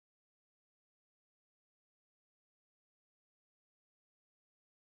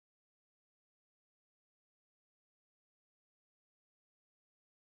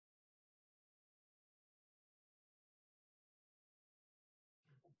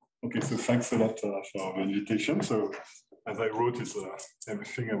Okay, so thanks a lot for the invitation. So as I wrote, is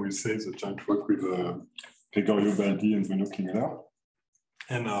everything I will say is a joint work with Gregorio, Baldi, and Bruno, Klingler.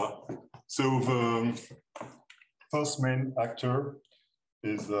 And so the first main actor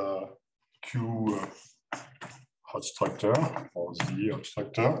is Q Hodge structure, or Z Hodge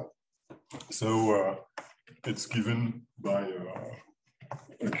structure. So it's given by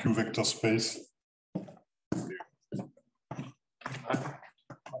a Q vector space.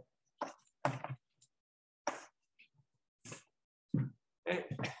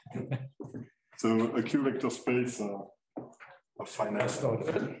 So a Q vector space of finite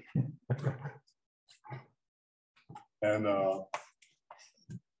and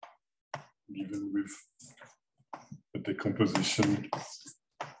given with a decomposition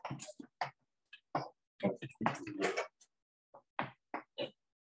at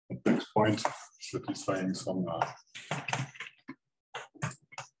point satisfying some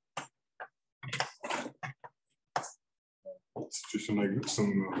situation like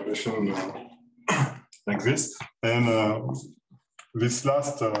some relation like this, and this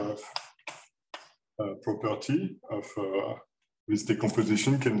last property of this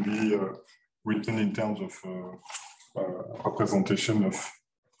decomposition can be written in terms of representation of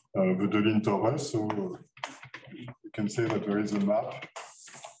the Deligne torus. So you can say that there is a map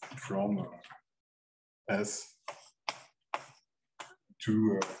from S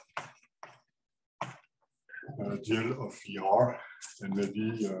to GL of ER, and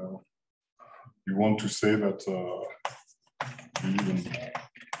maybe you want to say that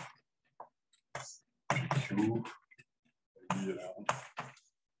PQ, maybe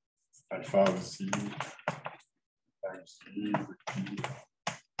alpha of C times C would be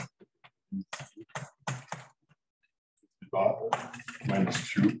minus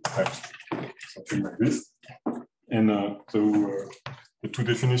Q times something like this. And so the two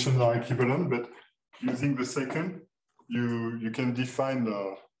definitions are equivalent, but using the second, you can define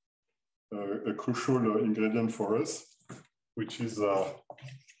a crucial ingredient for us, which is the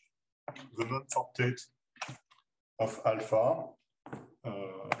non-fortate of alpha,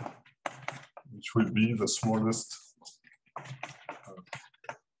 which will be the smallest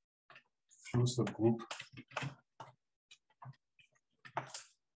few subgroup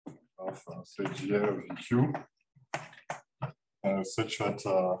of say GL of VQ, such that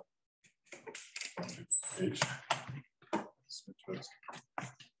H, such that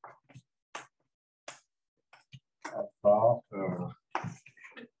alpha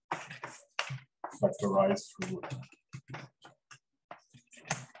factorized through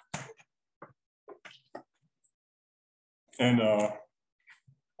and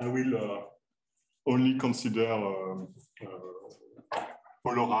I will only consider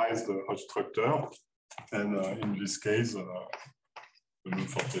polarized Hodge structure, and in this case, the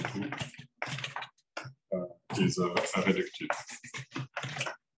non-fortate is a reductive.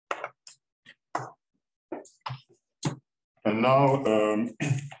 And now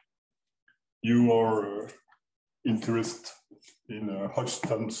you are interested in Hodge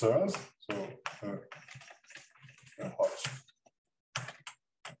tensors. So Hodge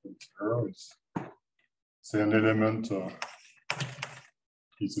tensor is, say, an element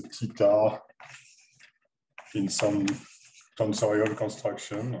is a theta in some tensorial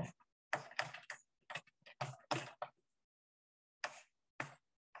construction.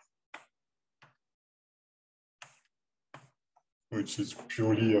 Which is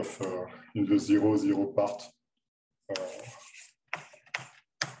purely of in the 0,0 part.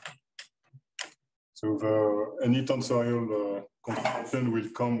 So any tensorial construction will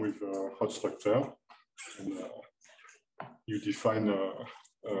come with a Hodge structure, and you define a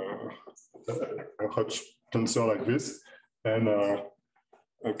Hodge tensor like this, and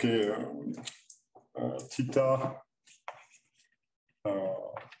okay, theta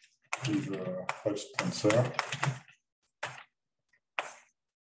is a Hodge tensor.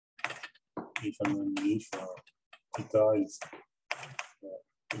 If and only if theta is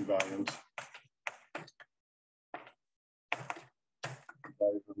invariant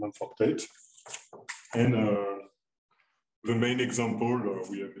by the non-fortate. And the main example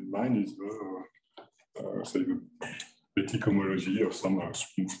we have in mind is say the Betic homology of some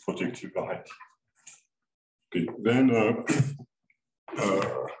smooth projective variety. Okay, then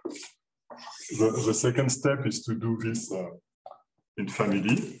the second step is to do this in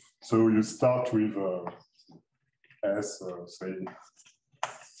family. So you start with S, say,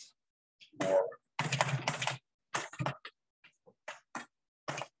 more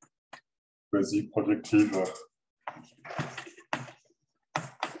quasi-projective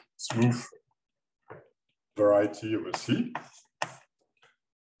smooth variety of a C.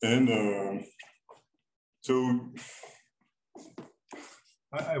 And so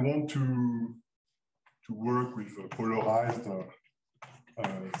I want to work with a polarized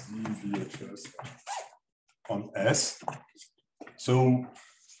Z-VHS on S. So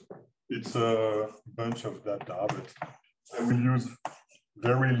it's a bunch of data, but I will use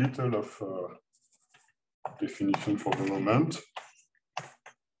very little of definition for the moment.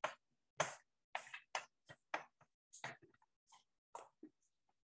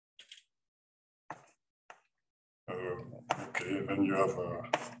 Okay, then you have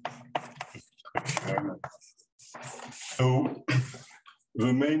so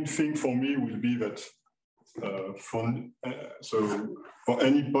the main thing for me will be that so for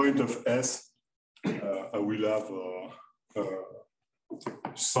any point of S, I will have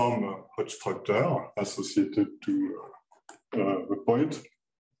some Hodge structure associated to the point,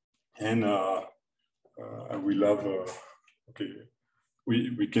 and I will have okay.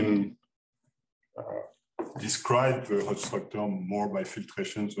 We can describe the Hodge structure more by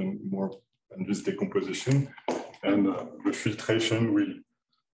filtrations and more than just decomposition, and the filtration will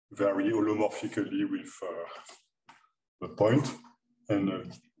vary holomorphically with the point, and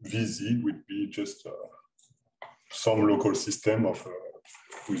VZ would be just some local system of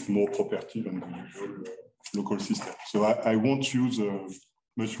with more property than the usual local system. So I won't use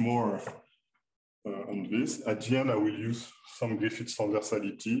much more on this. At the end, I will use some Griffiths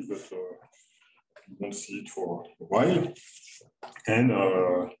transversality, but you won't see it for a while. And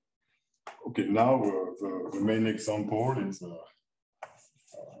okay, now the main example is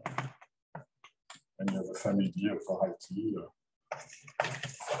and you have a family of variety.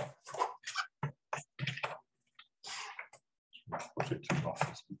 Projective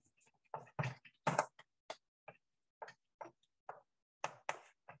morphism.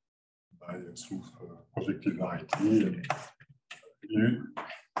 By a smooth projective variety.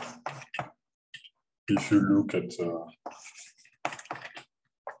 If you look at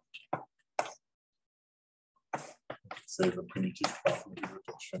say the primitive part of the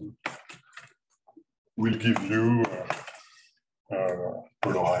rotation, will give you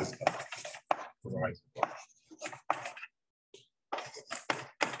polarized.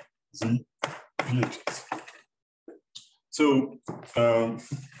 Z-VHS. So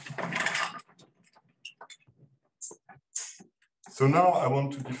so now I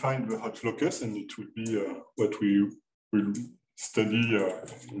want to define the Hodge locus, and it will be what we will study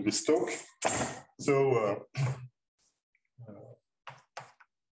in this talk. So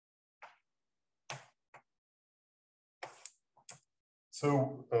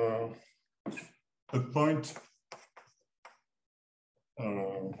the point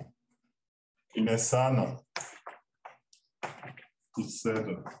in SN is said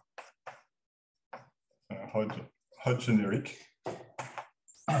Hodge generic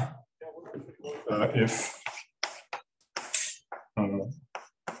if the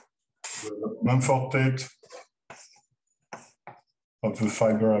Mumford state of the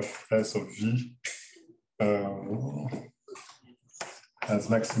fiber of S of V has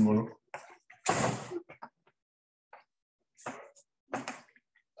maximal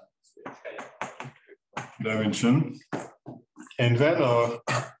dimension. And then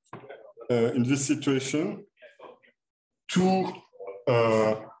in this situation, two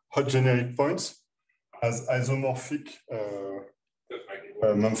Hodge generic points as isomorphic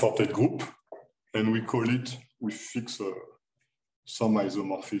Mumford group, and we call it, we fix some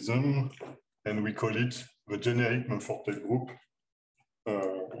isomorphism, and we call it the generic Mumford group.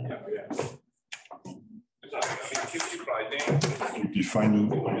 We define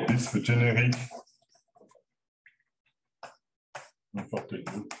this, the generic Mumford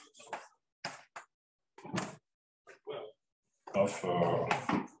group of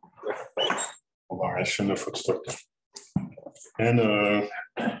variation of Hodge structure. And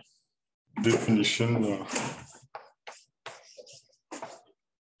definition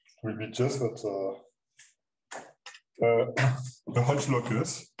will be just that the Hodge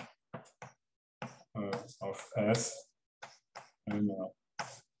locus of S, and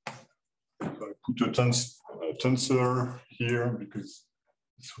I put a tensor here because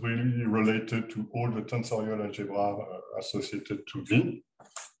it's really related to all the tensorial algebra associated to V.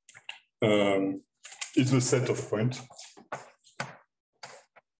 It's a set of points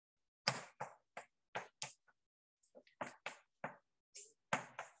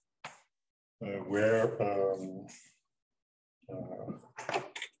where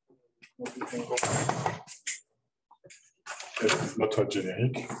it's not a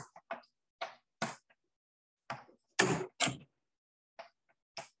generic.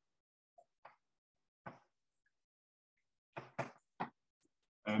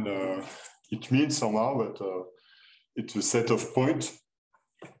 And it means somehow that it's a set of points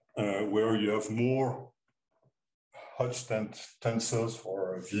where you have more Hodge tensors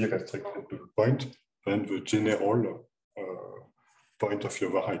for a V restricted to the point than the general point of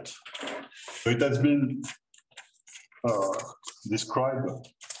your variety. So it has been described,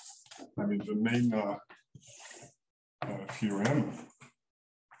 I mean, the main theorem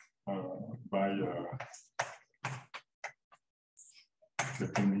by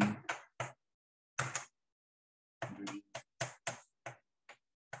Cattani,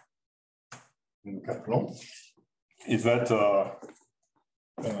 and Kaplan, is that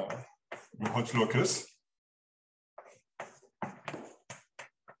the Hodge locus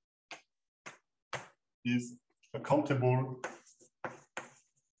is a countable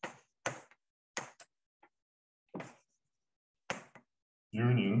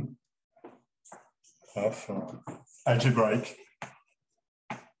union of algebraic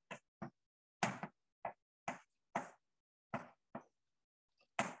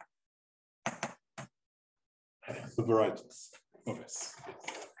subvarieties of S.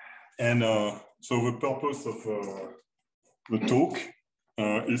 And so the purpose of the talk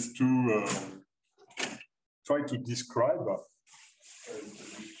is to try to describe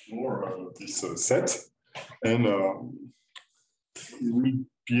more this set, and we'll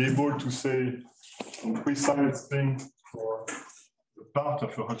be able to say some precise thing for the part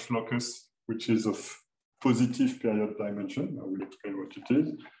of a Hodge locus which is of positive period dimension. I will explain what it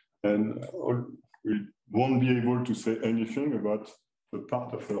is, and we won't be able to say anything about the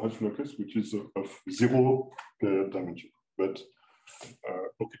part of a Hodge locus which is of zero period dimension. But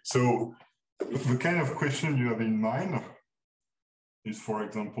okay, so the kind of question you have in mind is, for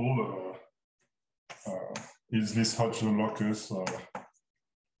example, is this Hodge locus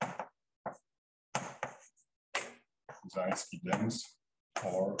Zariski dense,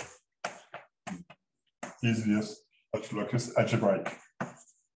 or is this Hodge locus algebraic?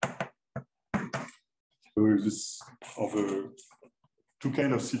 So this of a two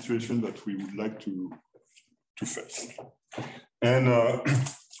kind of situation that we would like to face, and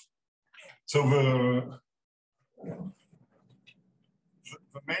so the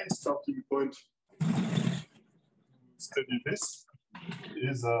main starting point to study this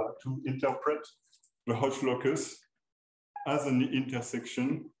is to interpret the Hodge locus as an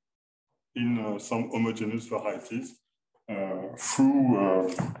intersection in some homogeneous varieties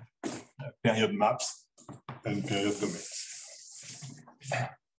through period maps and period domains.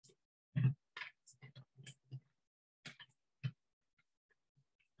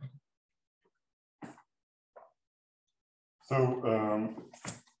 So,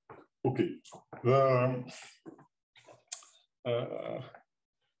 okay,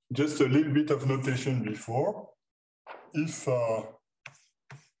 just a little bit of notation before. If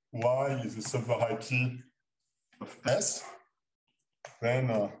Y is a subvariety of S,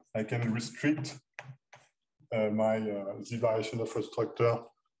 then I can restrict my Z-variation of a structure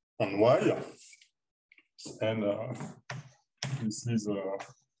on Y, and this is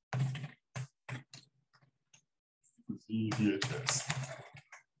Z-VHS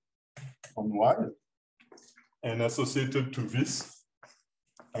on Y, and associated to this,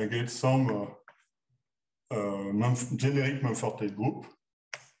 I get some generic Mumford group.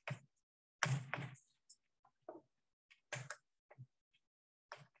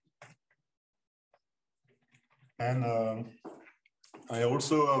 And I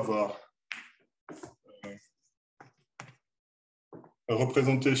also have a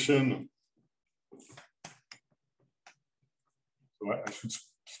representation. So I should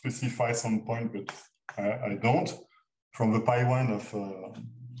specify some point, but I don't. From the pi1 of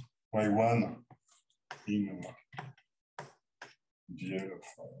y1 in GL of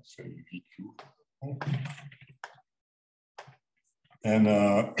say VQ. And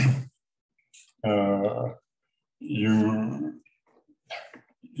you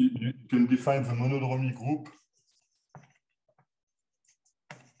can define the monodromy group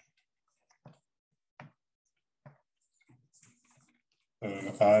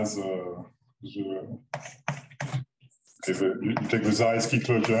as you take the Zariski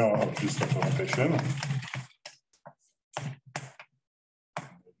closure of this representation,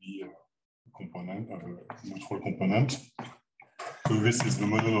 the component, neutral component. So this is the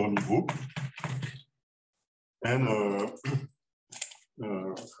monodromy group, and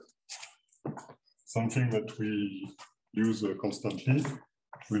something that we use constantly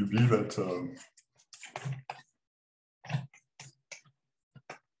will be that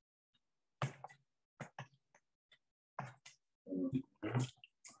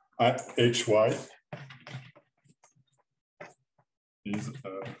at HY is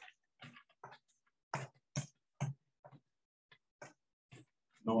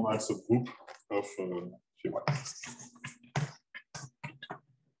normal subgroup of G1.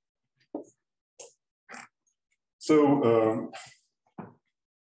 So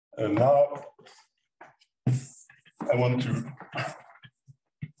now I want to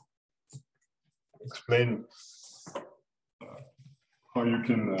explain how you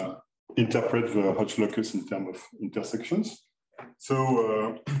can interpret the Hodge locus in terms of intersections.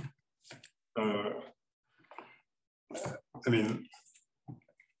 So, I mean,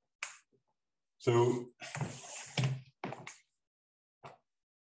 so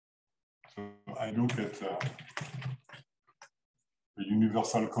I look at the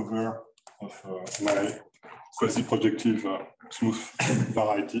universal cover of my quasi-projective smooth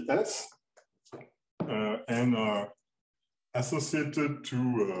variety S, and associated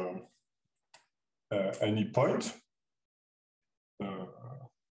to any point,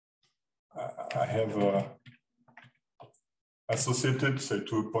 I have associated, say,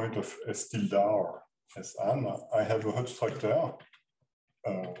 to a point of S tilde or S an, I have a Hodge structure,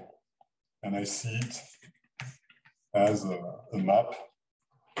 and I see it as a map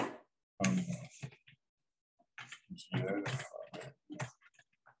on GL.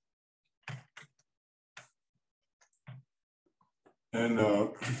 And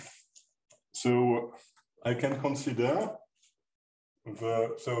so I can consider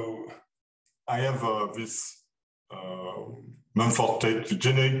so I have this the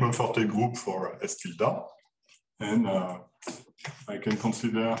generic Manforte group for S tilde, and I can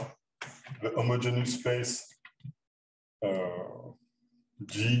consider the homogeneous space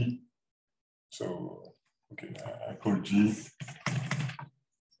G. So okay, I call G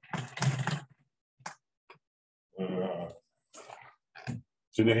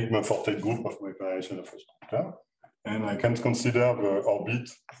generic Manforte group of my variation of a structure, and I can consider the orbit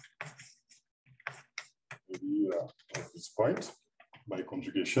maybe at this point by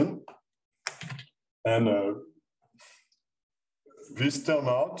conjugation, and this turned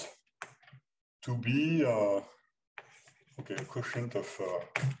out to be okay, a quotient of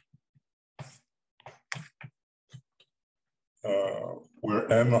where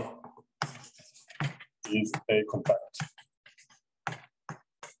M is A compact.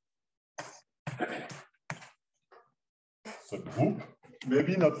 So group,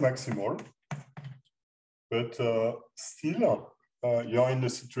 maybe not maximal, but still you're in a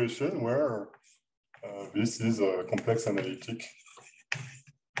situation where this is a complex analytic.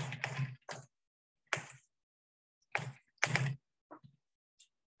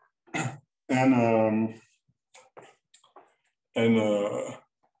 And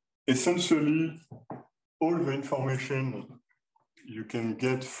essentially, all the information you can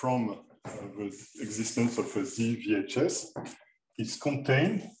get from the existence of a Z-VHS is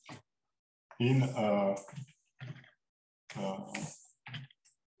contained in a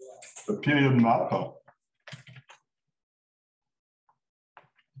period map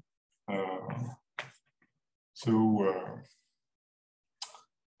so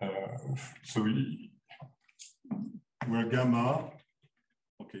where gamma,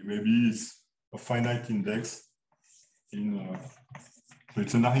 okay, maybe it's a finite index in, so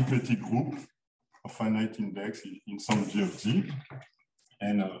it's an arithmetic group, a finite index in some G of G,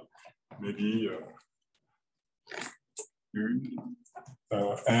 and maybe,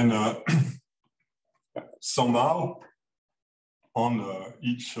 somehow on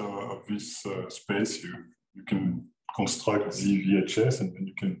each of this space, you can construct Z-VHS, and then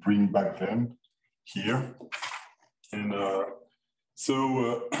you can bring back them here. And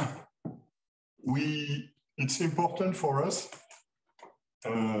so it's important for us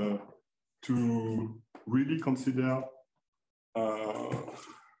to really consider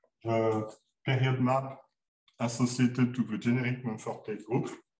the period map associated to the generic Manforte group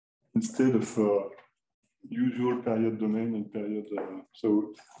instead of usual period domain and period.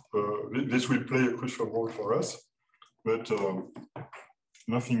 So this will play a crucial role for us, but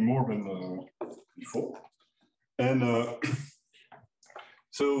nothing more than before. And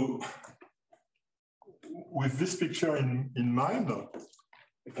so with this picture in mind,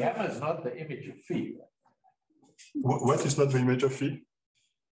 the gamma is not the image of phi. What is not the image of phi?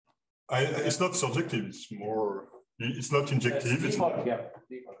 It's not surjective. It's more. It's not injective. It's D-mod gamma.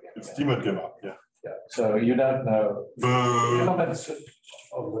 It's D-mod gamma. Yeah. Yeah. So you don't know the elements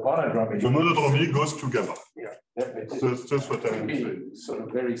of the monodromy. The monodromy goes to gamma. Yeah. That's what I would say. Sort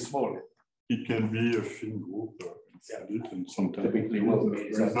of very small. It can be a thin group and sometimes typically will be.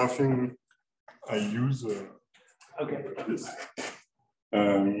 There's nothing I use. Okay. This.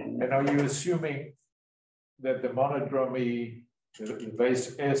 And are you assuming that the monodromy the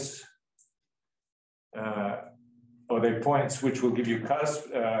base S, are they points which will give you cusp,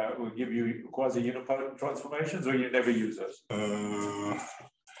 will give you quasi-unipotent transformations, or you never use those?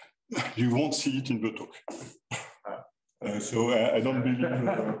 You won't see it in the talk. So I don't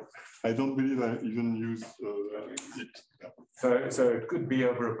believe I even use it. So it could be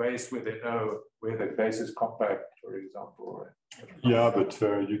over a base where they know where the base is compact, for example. Yeah, but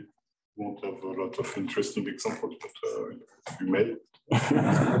you won't have a lot of interesting examples, but you may.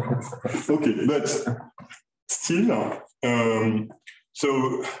 Okay, but still,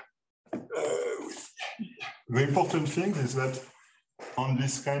 so the important thing is that on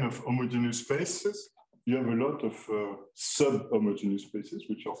this kind of homogeneous spaces, you have a lot of sub-homogeneous spaces,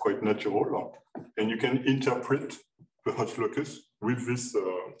 which are quite natural, and you can interpret the Hodge locus with these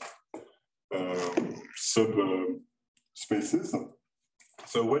sub-spaces.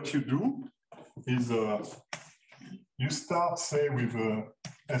 So what you do is you start, say, with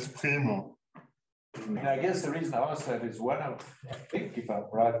S prime. And I guess the reason I asked that is one of, I think if I'm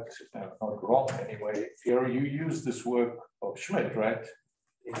right, not wrong anyway, you use this work of Schmidt, right?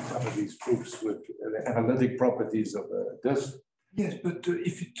 In some of these proofs with the analytic properties of the disk. Yes, but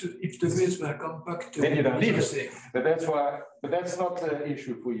if the base were compact, then you don't need it. But that's why. But that's not the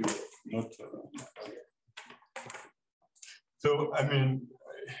issue for you. Not. So I mean,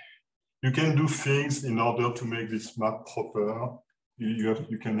 you can do things in order to make this map proper.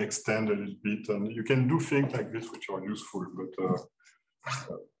 You can extend a little bit, and you can do things like this which are useful. But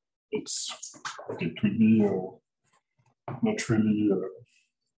it will be not really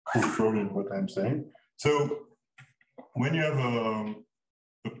crucial in what I'm saying. So when you have a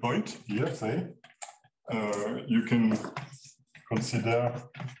point here, say, you can consider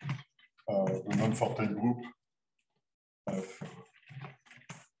the non-Forte group of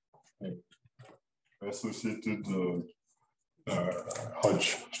associated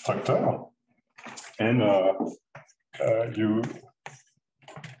Hodge structure, and you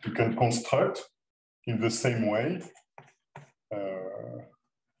can construct in the same way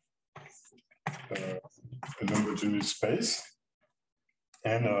an homogeneous space,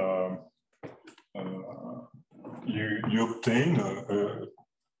 and you obtain a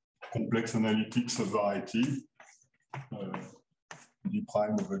complex analytic subvariety d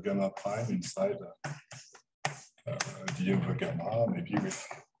prime over gamma prime inside d over gamma, maybe with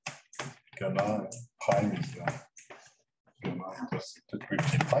gamma prime is gamma intersected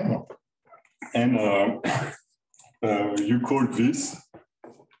with d prime, and you call this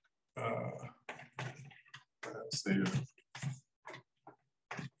say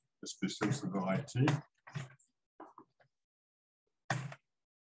a special subvariety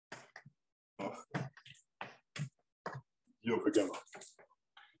of d over gamma.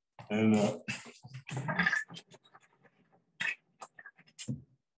 And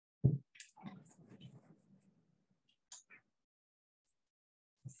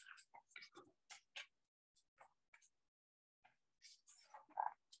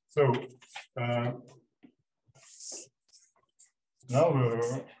so now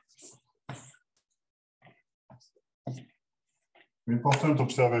the important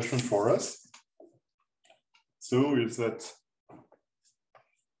observation for us is that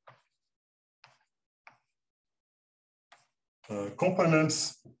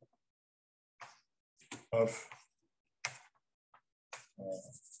components of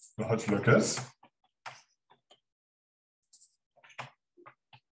the Hodge locus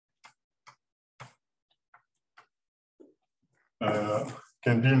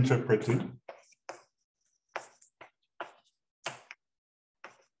can be interpreted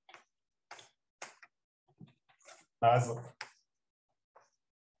as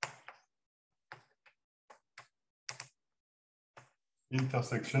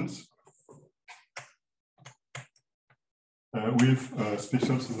intersections with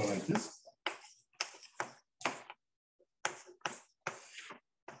special subvarieties.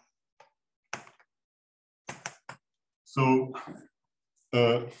 So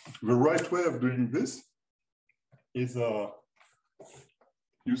the right way of doing this is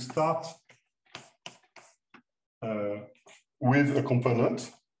you start with a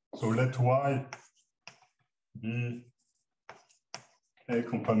component. So let Y be a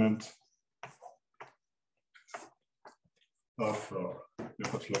component of the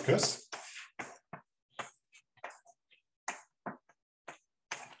Hodge locus.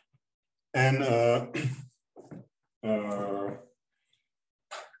 And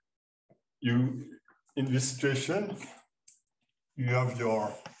in this situation, you have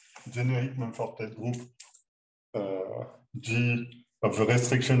your generic non-Forte group G of the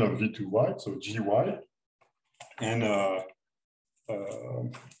restriction of V to Y, so GY, and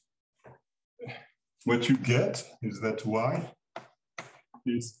what you get is that y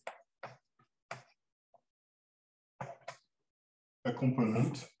is a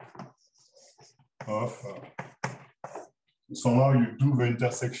component of, somehow you do the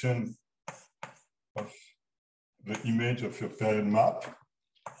intersection of the image of your period map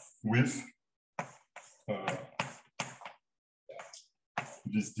with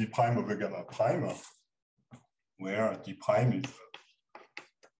this d prime over gamma prime, where d prime is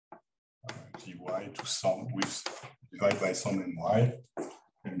dy to sum with divided by sum and y,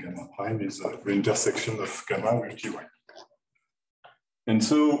 and gamma prime is the intersection of gamma with dy. And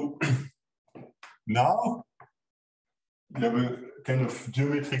so now you have a kind of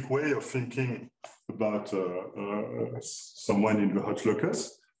geometric way of thinking about someone in the Hodge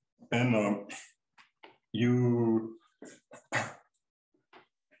locus, and you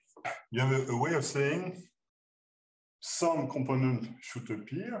have a way of saying some component should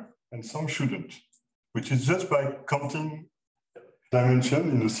appear and some shouldn't, which is just by counting dimension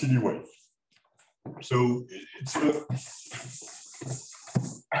in a silly way. So it's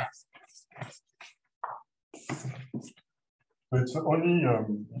it's only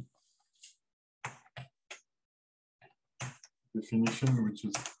definition which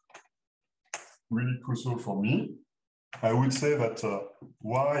is really crucial for me. I would say that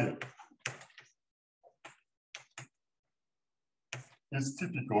y is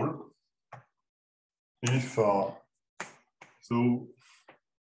typical if so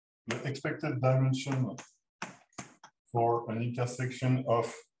the expected dimension for an intersection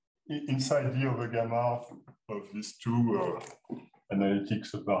of inside d over gamma of these two analytic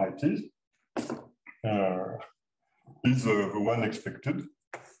subvarieties is the one expected.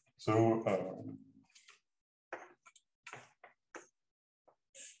 So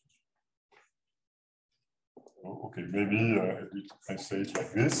okay, maybe I say it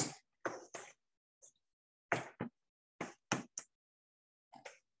like this.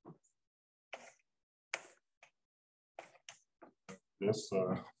 Yes,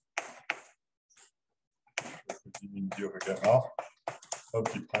 in d over gamma of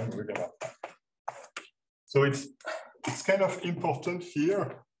d prime over gamma. So it's kind of important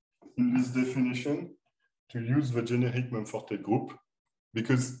here in this definition to use the generic Mumford group,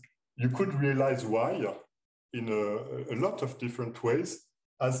 because you could realize y in a lot of different ways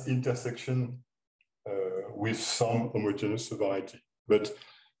as intersection with some homogeneous variety. But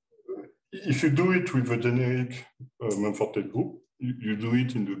if you do it with the generic Mumford group, you do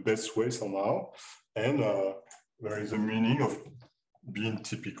it in the best way somehow, and there is a meaning of being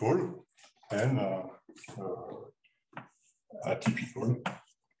typical and atypical.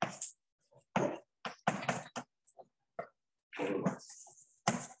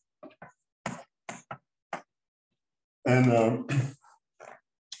 And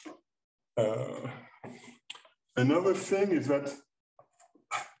another thing is that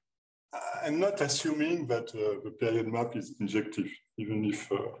I'm not assuming that the period map is injective, even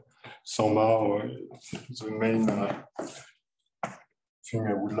if somehow it's the main thing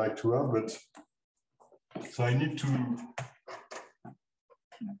I would like to have. But so I need to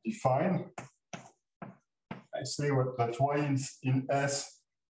define. I say that y in S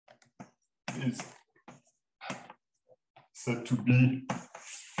is said to be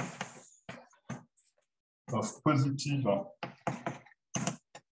of positive.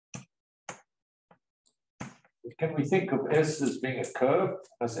 Can we think of S as being a curve?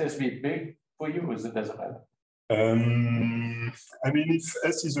 Does S be big for you, or doesn't matter? I mean, if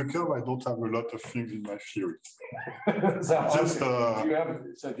S is a curve, I don't have a lot of things in my theory. So Just, do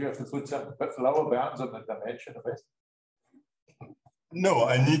you have to put some lower bounds on the dimension of S? No,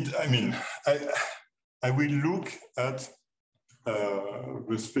 I will look at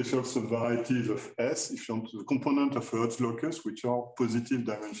the special subvarieties of S, if you want, the component of a Hodge locus, which are positive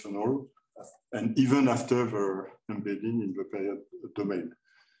dimensional, and even after the embedding in the period domain.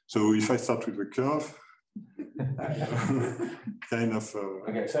 So if I start with the curve, kind of.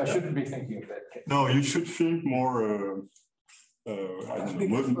 Okay, so I shouldn't be thinking of that. No, you should think more. I don't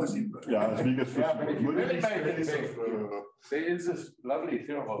know. Yeah, as big as possible. Yeah, but if you really make it big, there is this lovely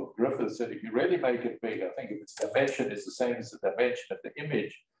theorem of Griffiths that if you really make it big, I think if its dimension is the same as the dimension of the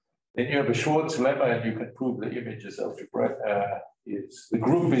image, then you have a Schwartz lemma, and you can prove the image is algebraic. The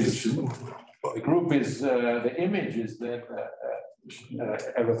image is then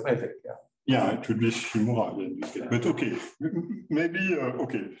arithmetic. Yeah. Yeah, it would be Shimura in this case. But okay, maybe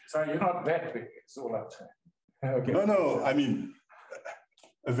okay. So you're not that big. It's all I'm saying. Okay. No. I mean,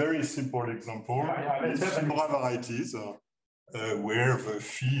 a very simple example is Shimura varieties, where the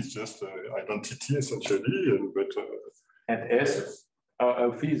phi is just identity essentially, but And S,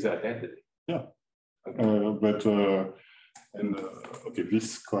 phi is identity. Yeah. Okay. Okay,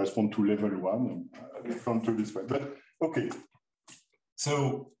 this corresponds to level 1. And I will come to this one. But okay.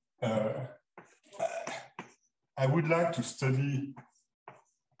 So I would like to study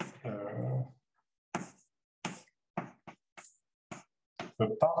the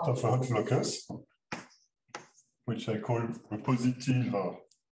part of a Hodge locus, which I call a positive.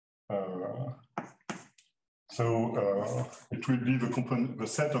 It will be the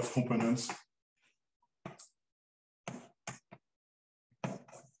set of components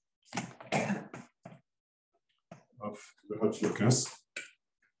of the Hodge locus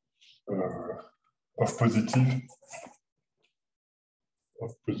of positive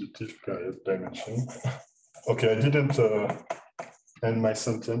period dimension. Okay, I didn't end my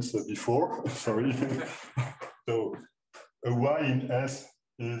sentence before. Sorry. So a y in S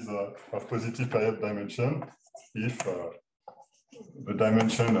is of positive period dimension if the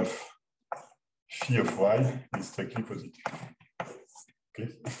dimension of phi of y is strictly positive. Okay.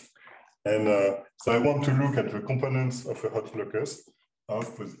 And so I want to look at the components of a Hodge locus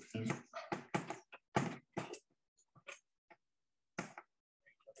of positive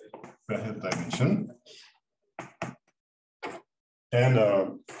period dimension. And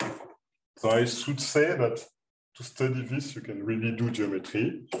so I should say that to study this, you can really do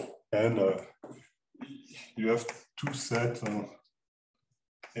geometry. And you have two sets of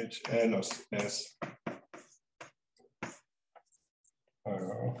Hn of S.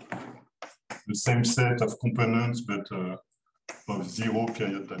 The same set of components, but of 0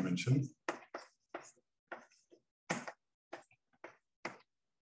 period dimension.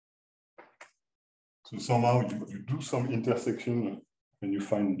 So somehow you do some intersection and you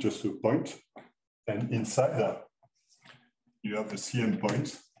find just a point. And inside that, you have the CM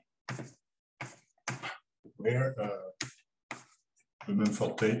point where the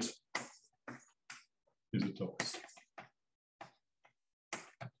Mumford Tate is a torus.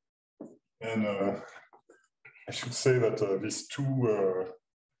 And I should say that these two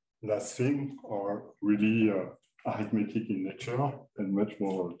last things are really arithmetic in nature and much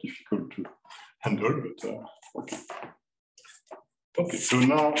more difficult to handle, but okay. Okay, so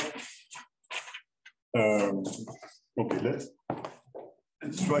now, okay, let's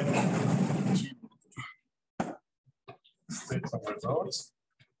try to state some results.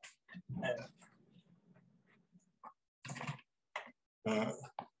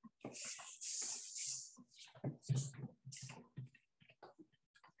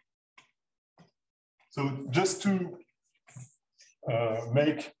 So just to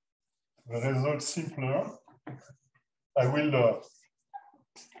make the result simpler, I will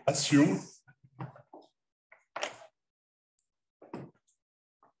assume.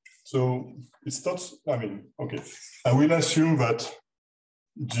 So it starts, okay. I will assume that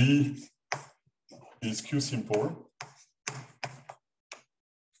G is Q simple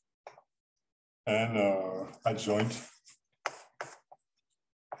and adjoint.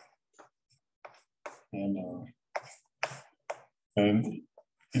 And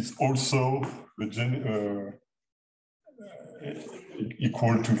it's also the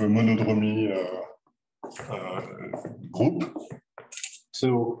equal to the monodromy group.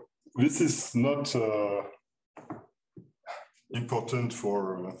 So this is not important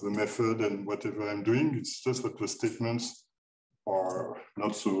for the method and whatever I'm doing. It's just that the statements are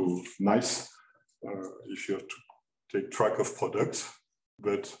not so nice if you have to take track of products.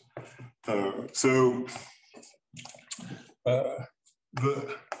 But you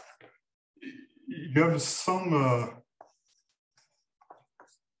have some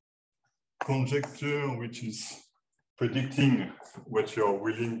conjecture which is predicting what you're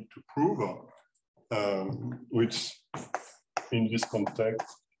willing to prove, which in this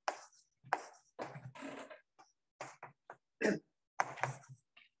context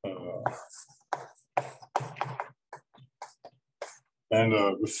and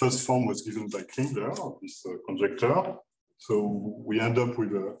the first form was given by Klingler, this conjecture. So we end up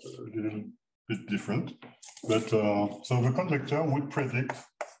with a little bit different. But so the conjecture would predict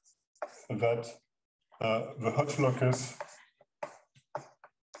that the Hodge locus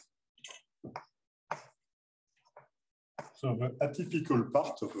so the atypical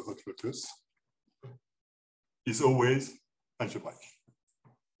part of the Hodge locus is always algebraic.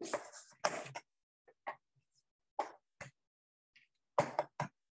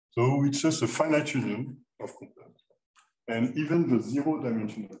 So it's just a finite union of components. And even the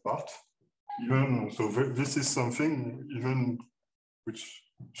 0-dimensional part, this is something even which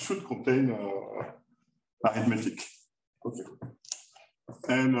should contain arithmetic. Okay.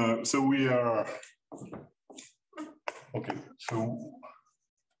 And so we are okay, so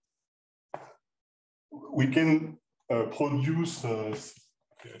we can produce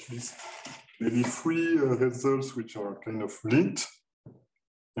at least maybe 3 results which are kind of linked.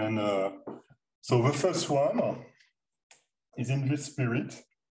 And so the first one is in this spirit,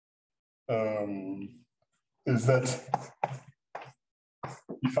 is that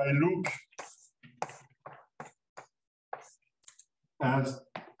if I look at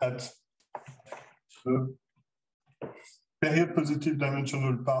the period positive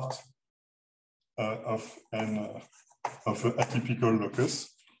dimensional part of an atypical locus,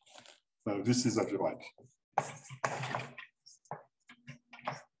 this is algebraic.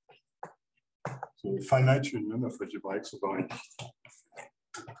 So finite union of algebraic subvarieties.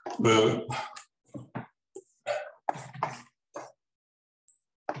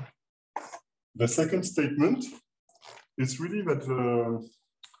 The second statement is really that the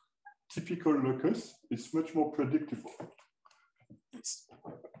typical locus is much more predictable.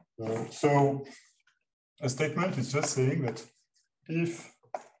 So a statement is just saying that if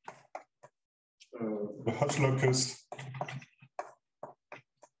the Hodge locus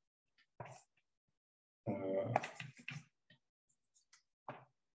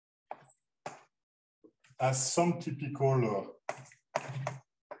has some typical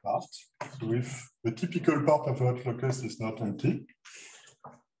part, so if the typical part of the Hodge locus is not empty,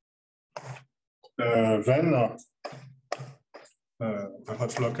 then the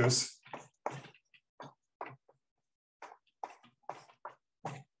Hodge locus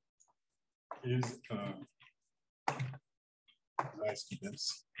is nice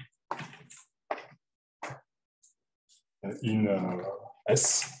students in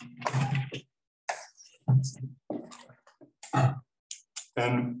S.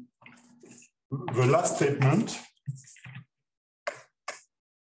 And the last statement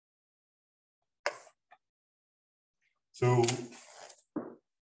so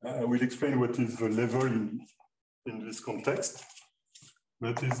I will explain what is the level in this context,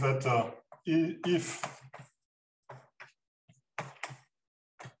 but is that if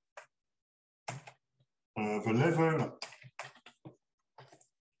the level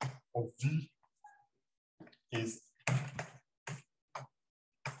of V is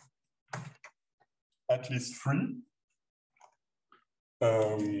at least 3,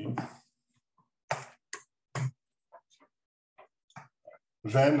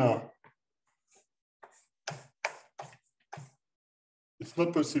 then it's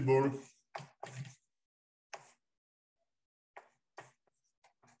not possible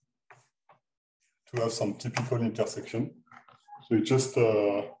to have some typical intersection. So it's just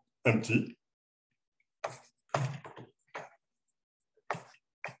empty.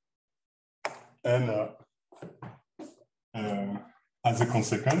 And as a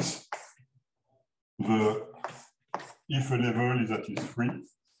consequence, if a level is at least 3,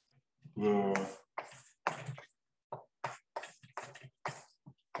 the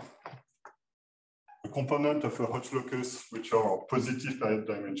component of a Hodge locus which are positive period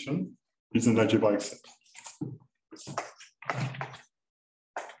dimension is an algebraic set.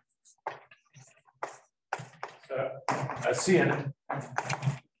 I see a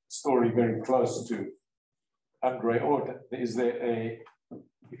story very close to Andre Ord. Is there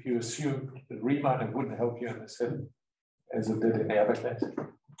if you assume that Riemann, it wouldn't help you in the set as it did in the other case?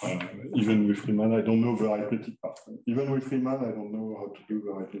 Even with Riemann, I don't know the arithmetic part. Even with Riemann, I don't know how to do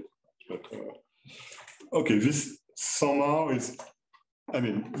the arithmetic. But okay, this somehow is, I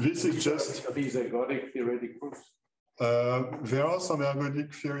mean, this is just... Are these ergodic theoretic proofs? There are some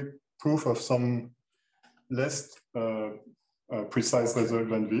ergodic theory proof of some less precise result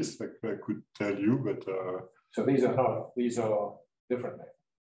than this, like I could tell you, but... So these are not, these are different.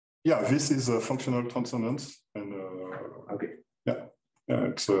 Yeah, this is a functional transcendence. And okay. Yeah,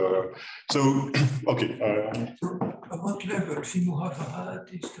 it's so, okay. What level femoral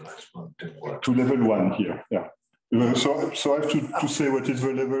varieties correspond to what? To level 1 here, yeah. So I have to say what is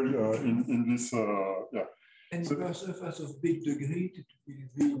the level in this, yeah. And so, for surface of big degree, it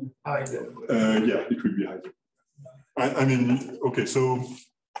will be high level. Yeah, it will be high level. I mean, okay, so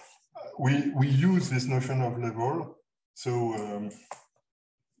we use this notion of level. So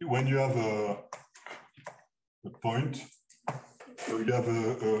when you have a point, so you have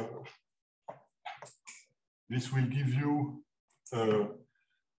this will give you a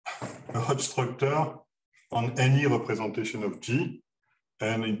Hodge structure on any representation of G,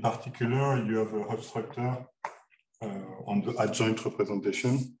 and in particular, you have a Hodge structure on the adjoint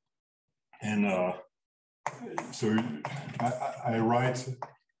representation, and so I write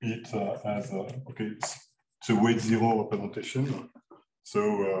it as okay, it's a weight 0 representation.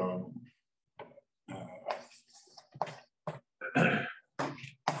 So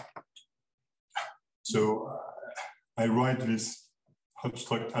So I write this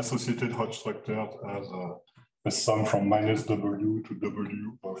associated Hodge structure as a sum from minus W to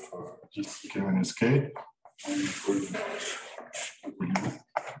W of this K minus K. And W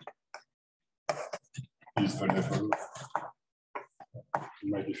is the level in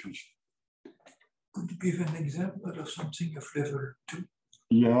my definition. Could you give an example of something of level 2?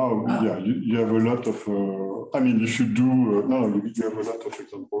 Yeah, yeah. You have a lot of. I mean, you should do. No, you have a lot of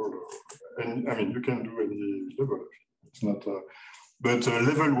examples, and I mean, you can do any level. It's not. But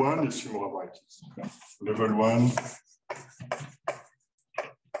level 1 is subvarieties. Yeah. Level 1.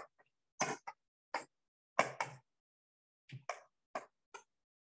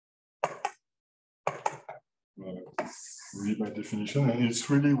 Read my definition, and it's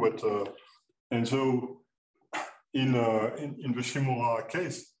really what. And so, in the Shimura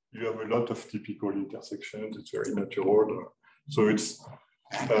case, you have a lot of typical intersections. It's very natural. So it's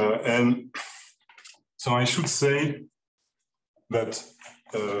and so I should say that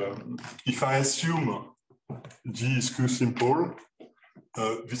if I assume G is Q simple,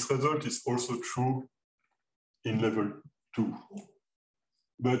 this result is also true in level 2.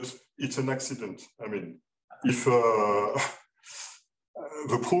 But it's an accident. I mean, if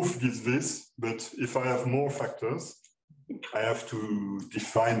the proof gives this, but if I have more factors, I have to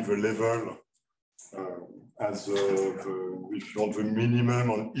define the level as if you want the minimum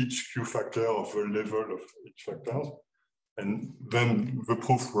on each Q factor of the level of each factor. And then the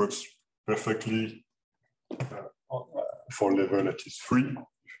proof works perfectly for level that is 3,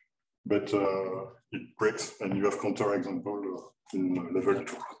 but it breaks and you have counterexample in level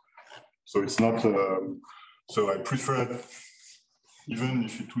 2. So it's not, so I prefer, even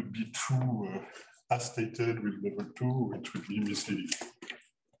if it would be true as stated with level 2, it would be misleading.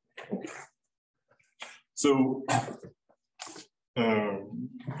 So,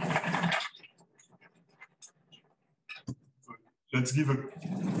 let's give a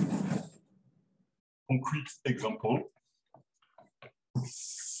concrete example.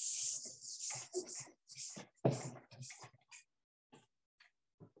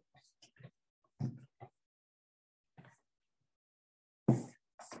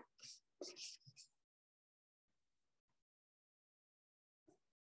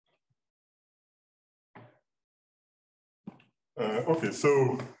 Okay,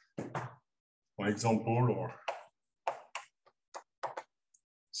 so for example, or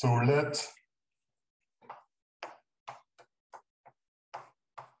so let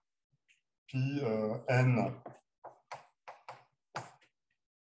P n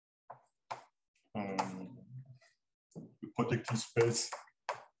the protective space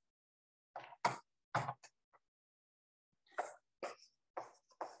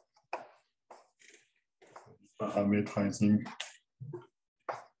parameterizing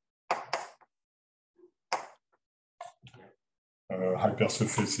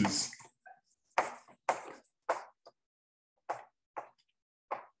hypersurfaces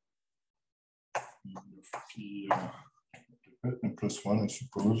P plus 1, I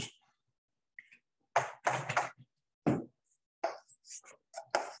suppose.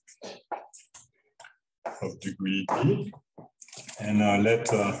 Of degree D, and let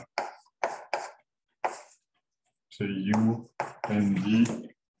say U and D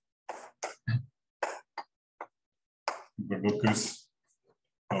the locus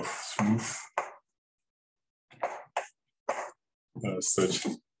of smooth such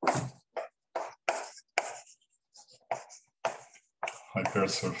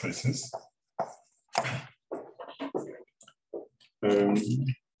hypersurfaces.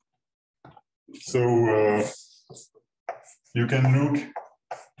 So you can look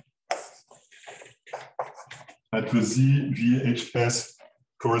at the Z-VHS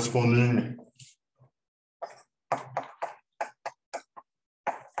corresponding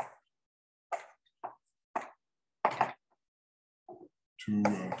to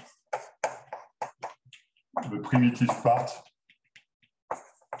the primitive part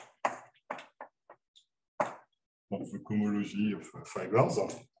of the cohomology of fibers.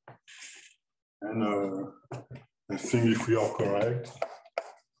 And I think if we are correct,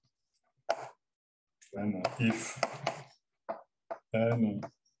 then if n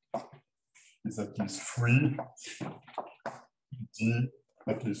is at least 3, D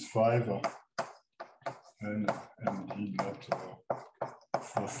at least 5, and D not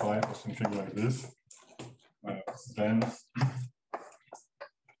 4, 5 or something like this, then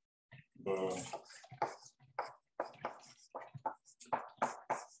the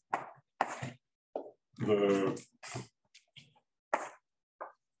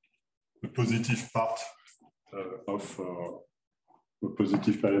positive part of the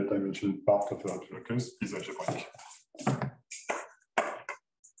positive period dimension part of the locus is algebraic.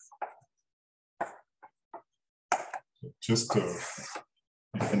 Just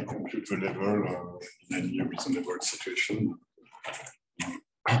you can compute the level in any reasonable situation.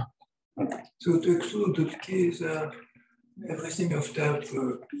 So to exclude the case, everything of type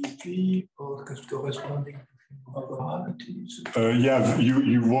PP or corresponding varieties. Yeah,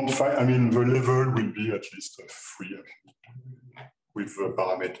 you won't find. I mean, the level will be at least 3 with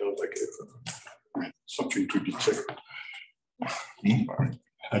parameters like something to be checked.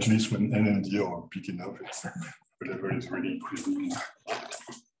 At least when N and D are big enough, the level is really increasing.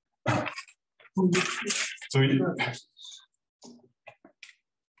 So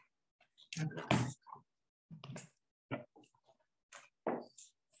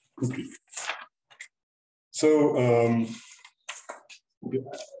okay. So I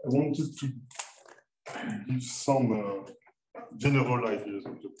wanted to give some general ideas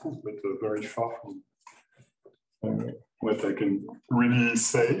of the proof, but very far from what I can really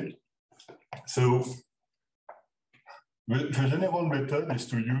say. So the general method is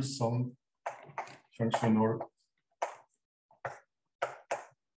to use some functional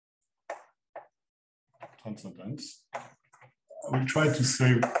transcendence. I will try to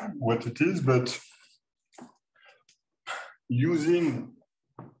say what it is, but using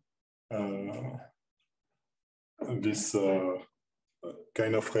this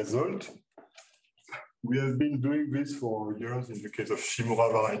kind of result, we have been doing this for years in the case of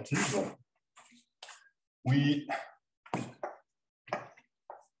Shimura varieties. We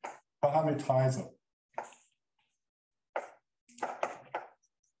parameterize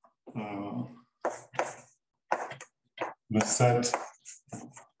the set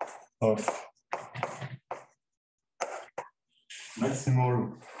of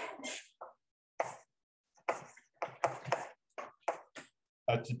maximal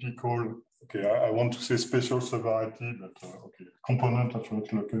atypical, okay, I want to say special subvariety, but okay, component of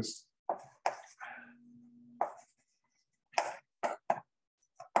the locus.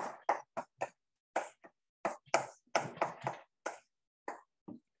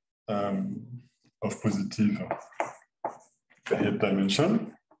 Of positive period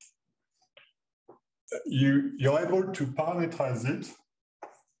dimension. You're able to parameterize it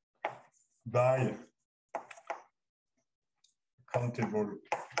by countable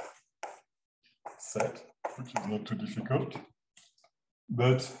set, which is not too difficult,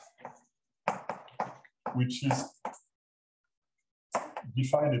 but which is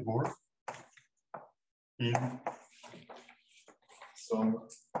definable in some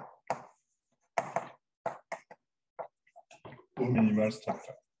minimal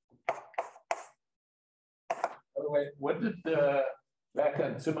structure. By the way, what did Beck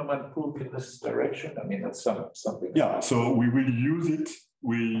and Zimmerman prove in this direction? I mean, that's something. Yeah, so we will use it.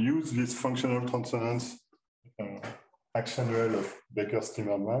 We use this functional transcendence actionable of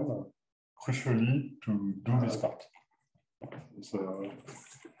Becker-Zimmerman crucially to do this part. So,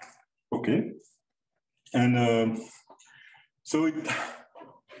 okay. And so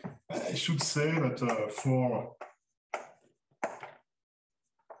I should say that for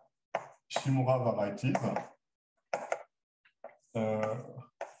Shimura varieties,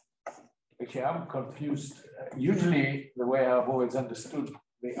 actually, I'm confused. Usually, the way I've always understood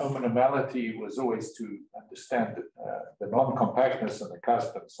the homonormality was always to understand the non-compactness and the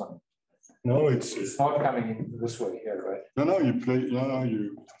cusp and some. No, it's not coming in this way here, right? No, you play. No,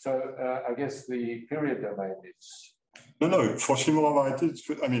 you. So I guess the period domain is. No. For Shimura varieties,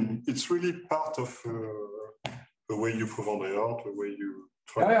 I mean, it's really part of the way you prove Andreart, the way you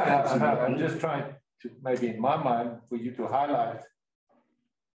try. I'm just trying to maybe in my mind for you to highlight.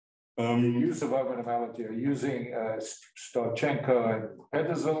 The use of homonormality. Are you using Starchenko and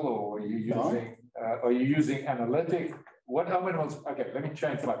Peterzel, or are you using analytic? What homonormal? Okay, let me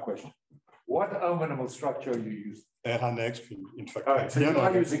change my question. What homonormal structure are you using? R and X, in fact. So you're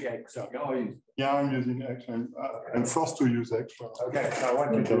not using X. Yeah, I'm using X. I'm forced to use X. Okay, so I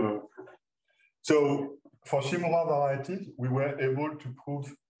want you to. So for Shimura varieties, we were able to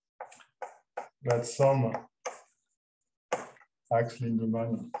prove that some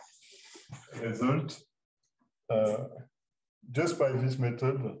Ax-Lindemann result just by this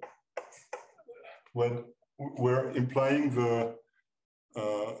method when we're implying the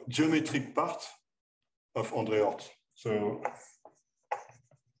geometric part of Andreart. So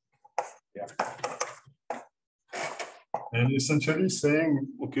yeah. And essentially saying,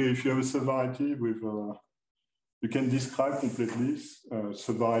 okay, if you have a subvariety with you can describe completely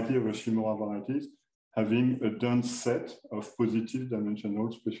subvariety of a Shimura varieties having a dense set of positive dimensional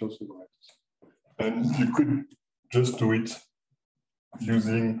special subvarieties. And you could just do it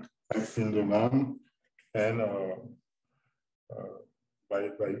using Klingler and by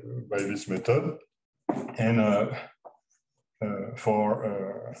this method. And for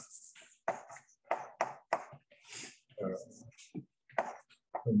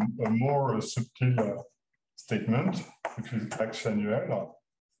a more subtle statement, which is actionuel.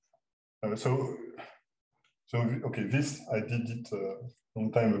 So okay, this I did it a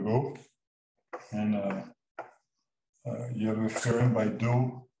long time ago, and you have a theorem by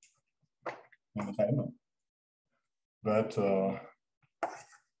Doe and Rennes that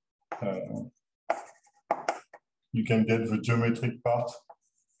you can get the geometric part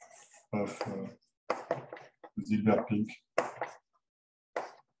of Zilber-Pink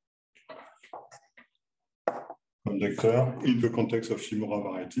conjecture in the context of Shimura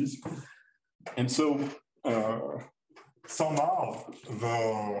varieties. And so somehow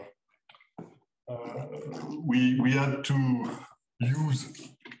we had to use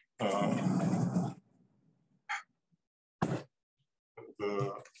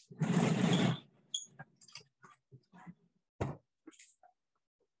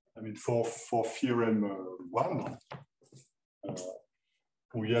for theorem 1,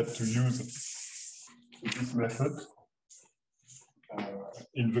 we had to use this method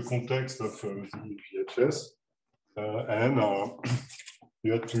in the context of Z-VHS, and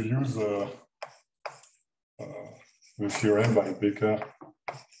you had to use the theorem by Baker.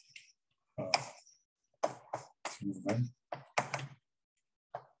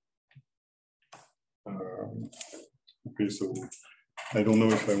 Okay, so I don't know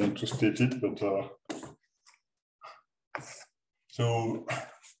if I want to state it, but so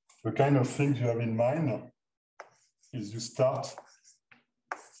the kind of things you have in mind is you start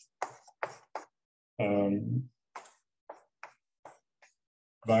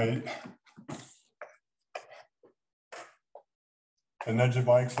by an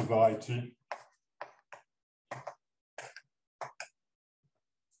algebraic subvariety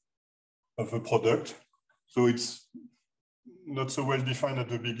of a product. So it's not so well defined at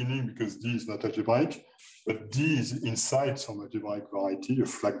the beginning because D is not algebraic, but D is inside some algebraic variety, a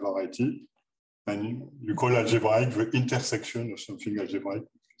flag variety, and you call algebraic the intersection of something algebraic.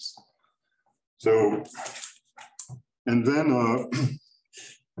 So, and then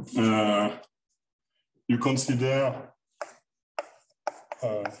you consider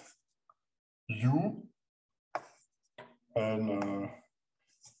U and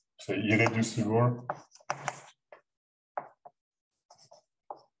say irreducible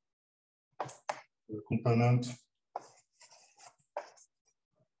component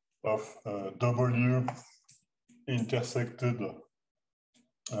of W intersected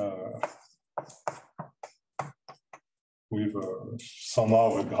with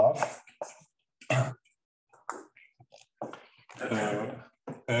somehow a graph.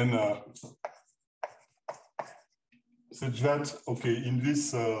 And such that, okay, in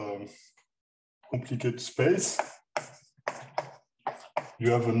this complicated space,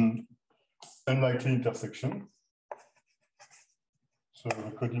 you have an unlikely intersection. So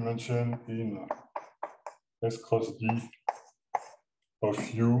the codimension in S cross D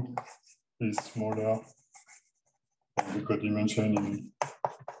of U is smaller than the codimension in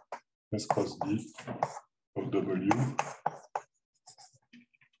S cross D of W.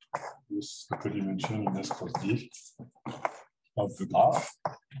 This is the codimension in S cross D of the graph.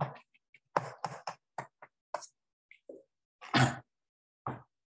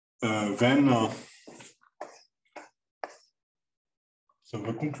 So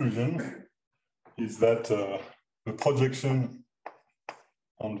the conclusion is that the projection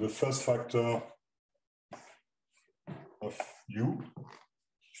on the first factor of U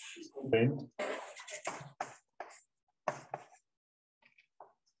is contained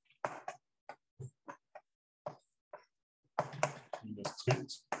in the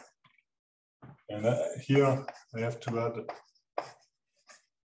strict. And here I have to add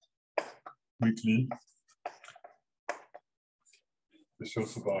quickly special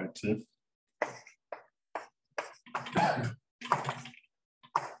subvariety.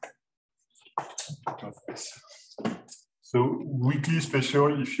 So weakly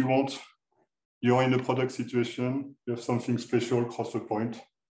special, if you want, you're in a product situation, you have something special across the point.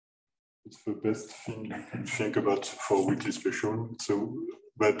 It's the best thing you can think about for weakly special. So,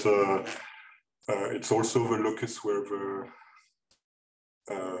 but it's also the locus where the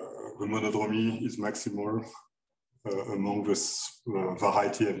monodromy is maximal among this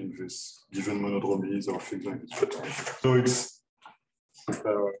variety having this given monodromies or things like this. But, so it's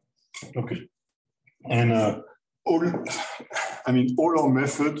okay. And all our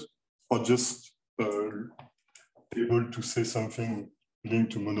methods are just able to say something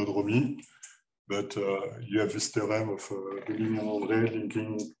linked to monodromy, but you have this theorem of Deligne and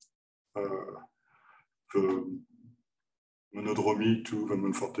linking the monodromy to the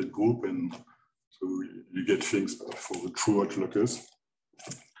Monfortet group, and so you get things for the true Hodge locus.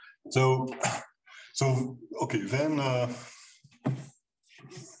 So okay, then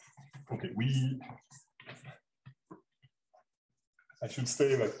okay, I should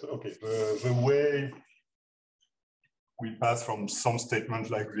say that okay, the way we pass from some statement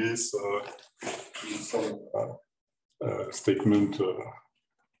like this to some statement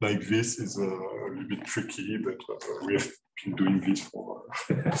like this is a little bit tricky, but we have been doing this for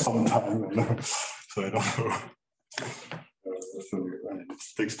some time, so I don't know. So it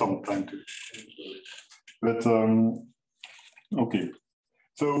takes some time to. But okay,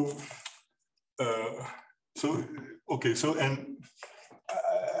 so and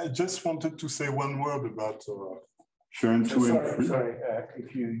I just wanted to say one word about. Sorry,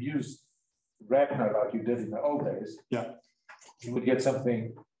 if you use Ratner like you did in the old days, yeah, you would get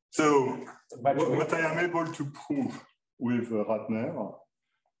something. So what I am able to prove with Ratner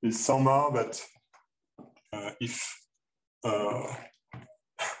is somehow that if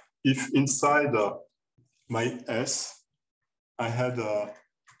inside my S I had a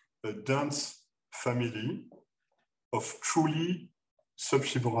dense family of truly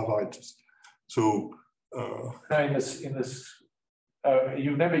subvarieties. So in this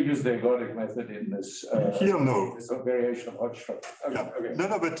you've never used the ergodic method in this. Here, no. This variation of Hodge structure. Okay, yeah. Okay.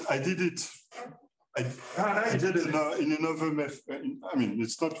 No, but I did it. I did it in another method. I mean,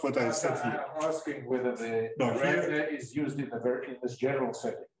 it's not what I said here. I'm asking whether the here is used in this general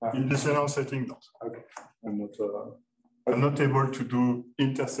setting. In the general setting, not. Okay. I'm not able to do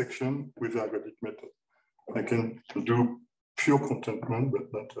intersection with the ergodic method. I can do pure contentment,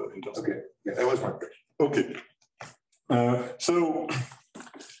 but not intersection. Okay. Yeah, that was my question. Okay. So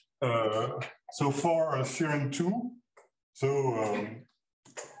for theorem 2, so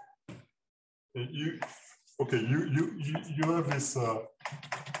you have this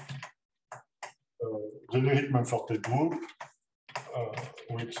generic Monfortet group,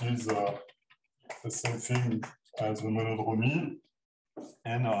 which is the same thing as the monodromy,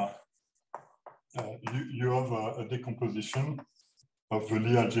 and you have a decomposition of the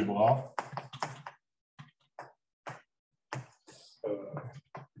Lie algebra.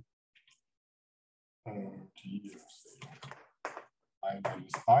 I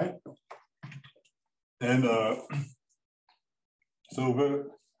minus I. And so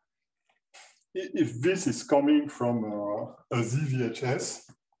if this is coming from a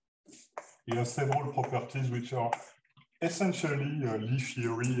Z-VHS, you have several properties which are essentially Lie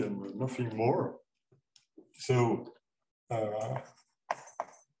theory and nothing more. So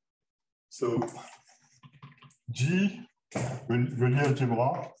G, the Lie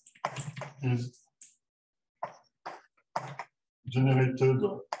algebra, is generated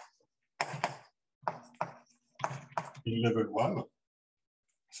in level 1.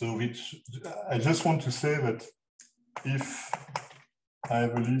 So which I just want to say that if I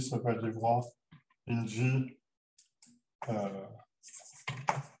have a list of algebra in G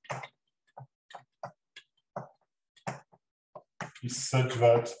is such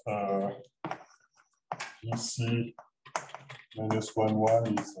that GC minus 1,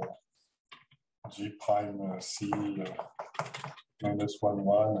 1 is G prime C minus 1,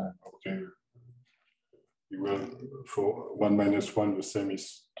 1. Okay, you will, for 1 minus 1, the same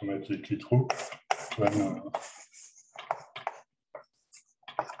is automatically true when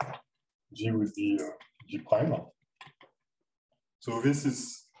G will be G prime. So this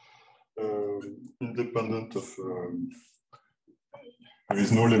is independent of, there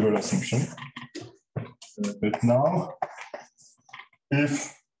is no level assumption. But now,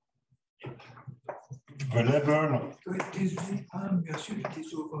 if the level. So it is V prime versus it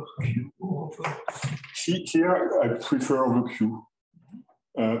is over Q over. Here, I prefer over Q,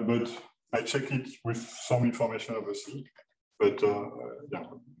 but I check it with some information over C. But yeah.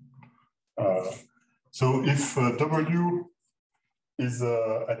 So if W is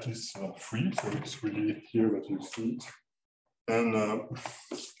at least 3, so it's really here that you see it. And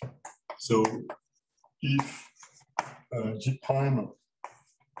so if G prime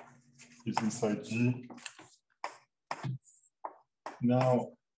is inside G,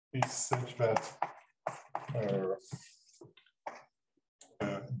 now it's such that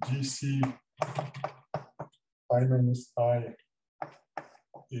GC I minus I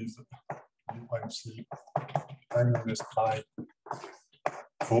is G prime C I minus I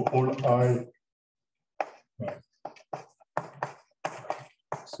for all I,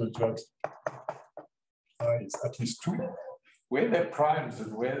 such that I is at least 2. where they're primes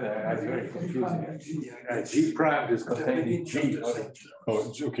and where they're very confusing. G prime is contained in G, not in G.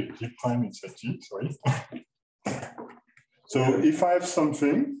 Oh, okay, G prime inside G, sorry. So if I have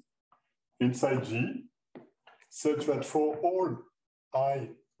something inside G, such that for all I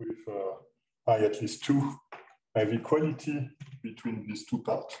with I at least 2, I have equality between these two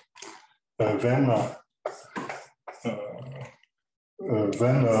parts, then I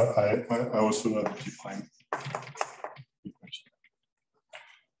also have G prime.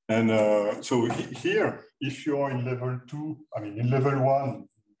 And so here, if you are in level 2, I mean, in level 1,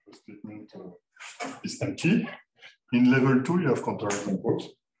 the statement is empty. In level 2, you have counterexamples,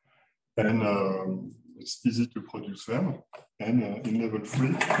 and it's easy to produce them. And in level 3,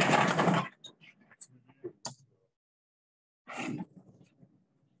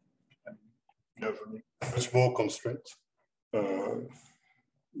 you have much more constraints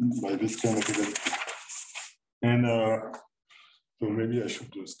by this kind of event. And so maybe I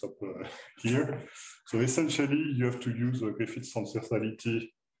should stop here. So essentially, you have to use Griffith's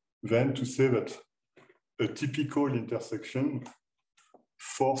transversality then to say that a typical intersection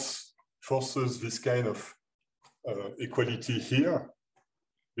forces this kind of equality here,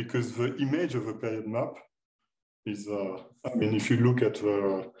 because the image of a period map is, I mean, if you look at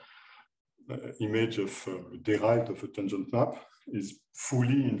the image of derived of a tangent map, is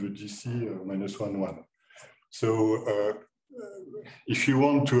fully in the GC -1, 1. So if you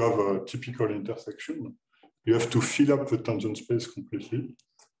want to have a typical intersection, you have to fill up the tangent space completely.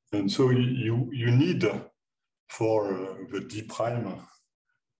 And so you need for the D prime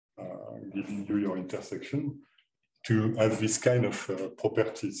giving you your intersection to have this kind of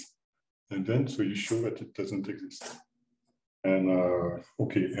properties. And then so you show that it doesn't exist. And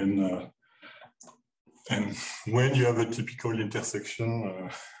okay, and when you have a typical intersection,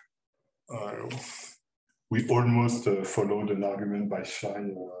 we almost followed an argument by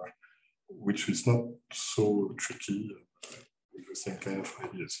Shai, which is not so tricky with the same kind of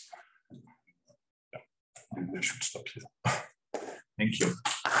ideas. Yeah, maybe I should stop here. Thank you.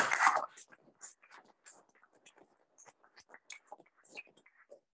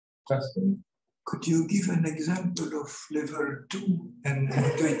 Could you give an example of level 2 and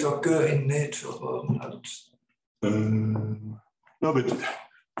do it occur in nature or not? No, but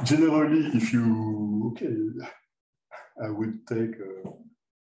generally, if you, okay, I would take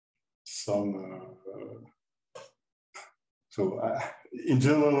some, in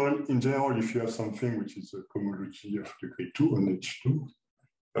general, if you have something which is a cohomology of degree 2 on H2,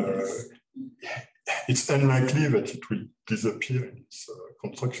 it's unlikely that it will disappear in its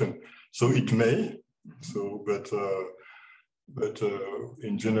construction. So it may, so but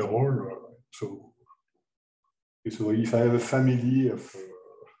in general, so if I have a family of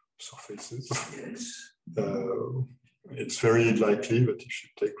surfaces, yes, it's very likely that if you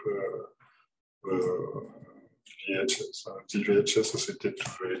take VHS, Z-VHS associated to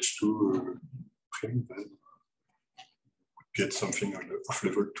the H2 prime, then get something of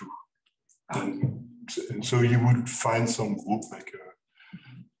level 2. And so you would find some group like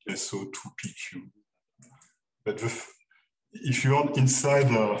SO2PQ. But if you are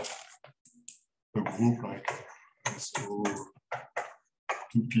inside a group like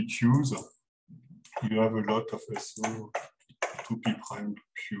SO2PQs, you have a lot of SO2P prime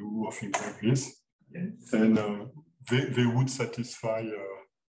Q or things like this. Yes. And they would satisfy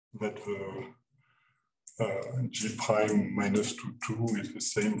that the G prime -2 is the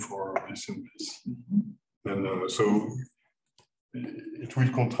same for this and this. And so it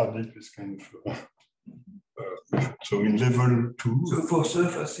will contradict this kind of so in level 2. So for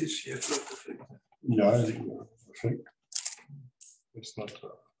surfaces, you have lot of effect. Yeah, I think it's not.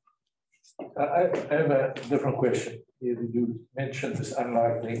 I have a different question. You mentioned this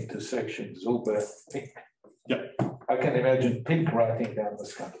unlikely intersection, Zilber-Pink. Yeah. I can imagine Pink writing down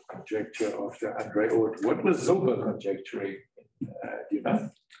this kind of conjecture after Andre Ord. What was Zilber conjecturing? Do you know?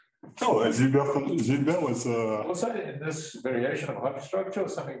 No, Zilber was also in this variation of Hodge structure, or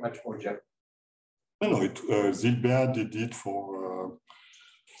something much more general. No, Zilber did it for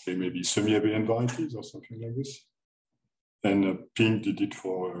say maybe semi-abelian varieties or something like this, and Pink did it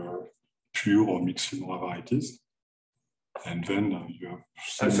for pure or mixed varieties. And then you have.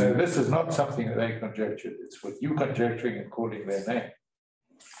 So this is not something that they conjectured. It's what you conjecturing and calling their name.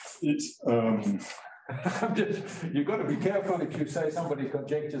 It's. You've got to be careful if you say somebody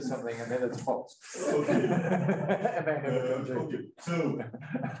conjectures something and then it's false. Okay. And they never conjectured. Okay.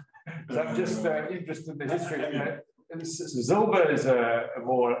 So I'm just interested in the history. Zilber is a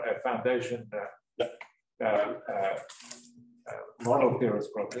foundation model theorist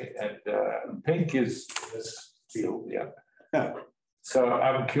probably, and Pink is in this field, yeah. Yeah. So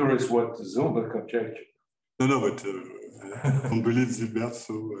I'm curious what the Zilber conjecture. No, but I don't believe Zilbert,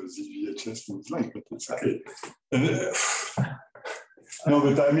 so Z-VHS looks like, but it's okay. No,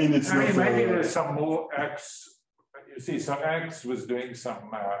 but I mean, it's not. Maybe there's some more X. You see, so X was doing some.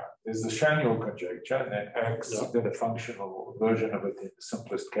 There's the Shanuel conjecture, and then X did a functional version of it in the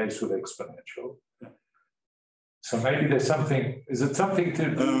simplest case with exponential. So maybe there's something. Is it something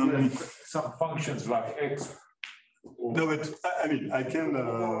to do with some functions like X? No, but I mean, I can.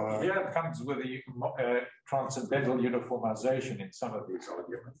 Here it comes with a transcendental uniformization in some of these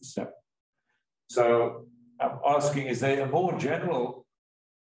arguments. Yeah. So I'm asking, is there a more general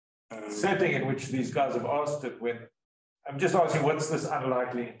setting in which these guys have asked it when? I'm just asking, what's this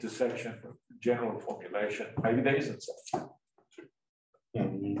unlikely intersection of general formulation? Maybe there isn't such.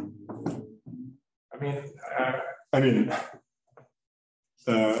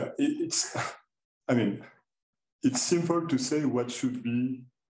 It's simple to say what should be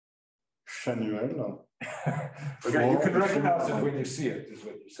Shanuel. Okay, you can recognize it when you see it, is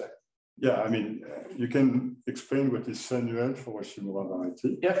what you say. Yeah, I mean, you can explain what is Shanuel for a Shimura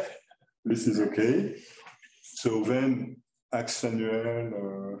variety. Yeah. This is okay. So then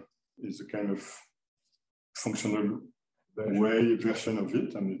Shanuel is a kind of functional version of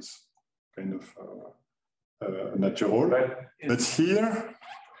it, and it's kind of natural. But here,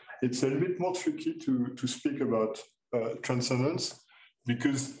 it's a little bit more tricky to speak about transcendence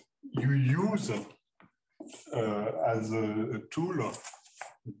because you use as a tool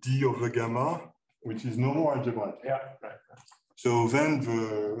d over gamma, which is no more algebraic. Yeah, right. So then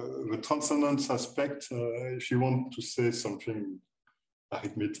the transcendence aspect, if you want to say something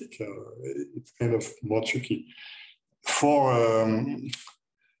arithmetic, it's kind of more tricky.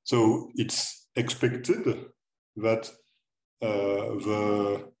 So it's expected that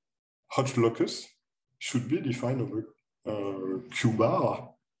the Hodge locus should be defined over Q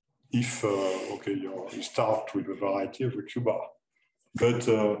bar if you start with a variety of a Q bar. But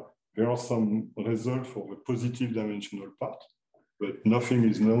there are some results for the positive dimensional part, but nothing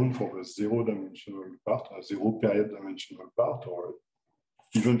is known for the zero dimensional part, or zero period dimensional part, or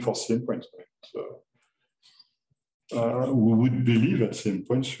even for CN points. So we would believe that CN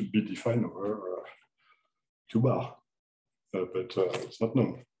points should be defined over Q bar, but it's not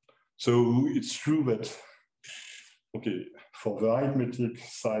known. So it's true that, for the arithmetic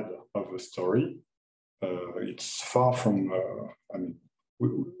side of the story, it's far from,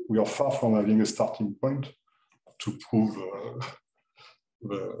 we are far from having a starting point to prove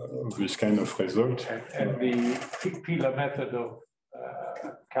this kind of result. And the Pila method of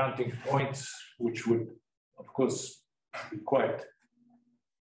counting points, which would, of course, be quite,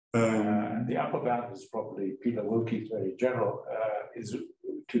 the upper bound is probably Pila-Wilkie, very general,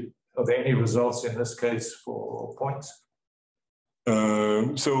 are there any results in this case for points?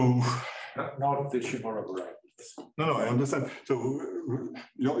 Not the Shimura varieties. No, I understand. So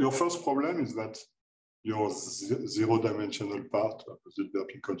your first problem is that your zero-dimensional part of the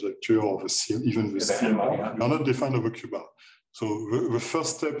Zilber-Pink conjecture or even the CN are not defined over Q bar. So the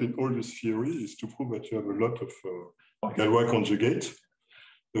first step in all this theory is to prove that you have a lot of Galois conjugates.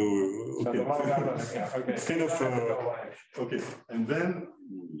 So it's kind of and then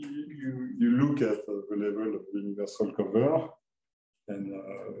you look at the level of the universal cover, and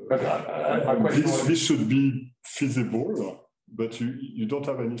this should be feasible, but you don't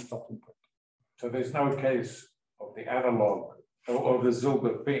have any starting point. So there's no case of the analog or the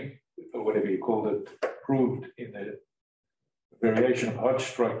Zilber-Pink, or whatever you called it, proved in the variation of Hodge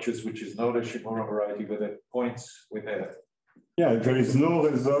structures, which is not a Shimura variety, but at points with a. Yeah, there is no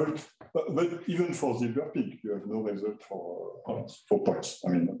result, but even for Zilber-Pink, you have no result for points. I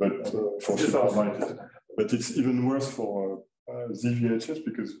mean, but for varieties. But it's even worse for Z-VHS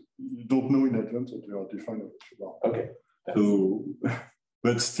because you don't know in advance that you are defined as a bar. Okay. So,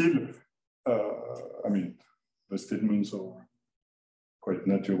 but still, the statements are quite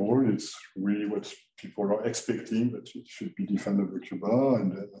natural. It's really what people are expecting, that it should be defined over Q bar,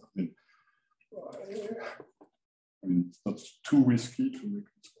 and then, it's not too risky to make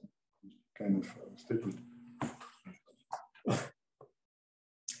this kind of statement.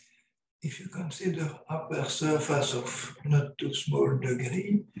 If you consider upper surface of not too small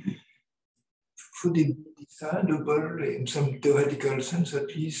degree, would it be decidable in some theoretical sense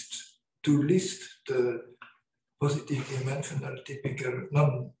at least to list the positive dimensional typical,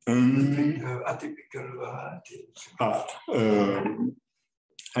 non-typical, atypical varieties?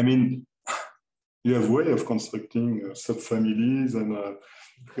 You have way of constructing subfamilies and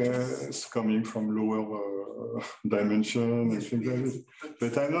coming from lower dimension and things like this.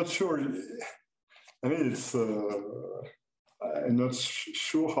 But I'm not sure. It's I'm not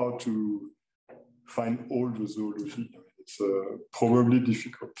sure how to find all the zoology. I mean, it's probably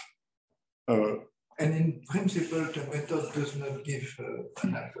difficult. And in principle, the method does not give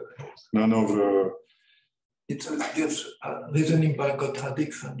an answer. No. It gives reasoning by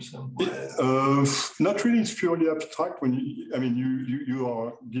contradiction somewhere. Not really. It's purely abstract. When you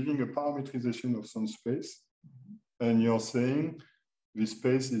are giving a parametrization of some space, and you're saying this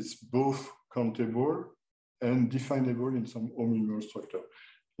space is both countable and definable in some homonumeral structure.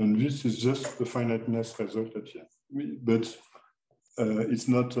 And this is just the finiteness result at the end. But it's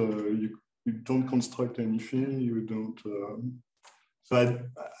not, you don't construct anything, you don't. So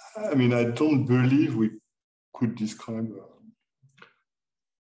I don't believe we could describe,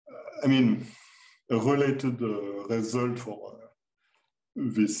 a related result for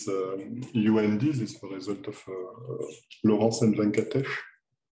this UND is the result of Lawrence-Venkatesh,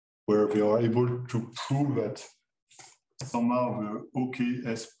 where we are able to prove that somehow the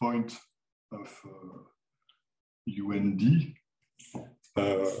OKS point of UND,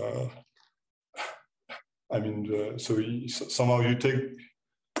 somehow you take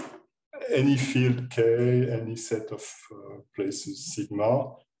any field K, any set of places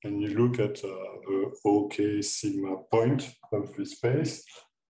sigma, and you look at the OK sigma point of the space,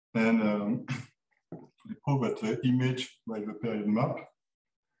 and we prove that the image by the period map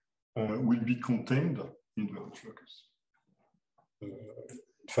will be contained in the Hodge locus.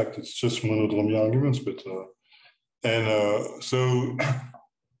 In fact, it's just monodromy arguments, but so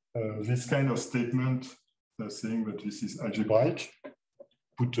this kind of statement saying that this is algebraic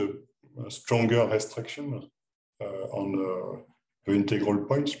put a stronger restriction on the integral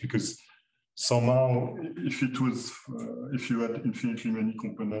points, because somehow if you had infinitely many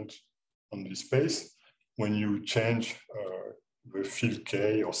components on this space, when you change the field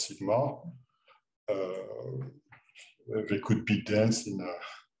K or sigma, they could be dense in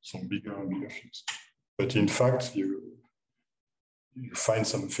some bigger and bigger fields. But in fact, you find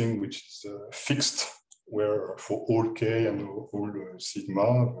something which is fixed, where for all K and all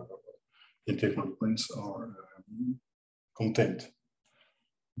sigma, integral points are contained.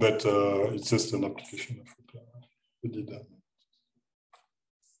 But it's just an application of what we did.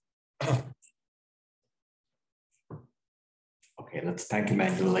 Okay, let's thank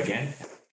Emmanuel again.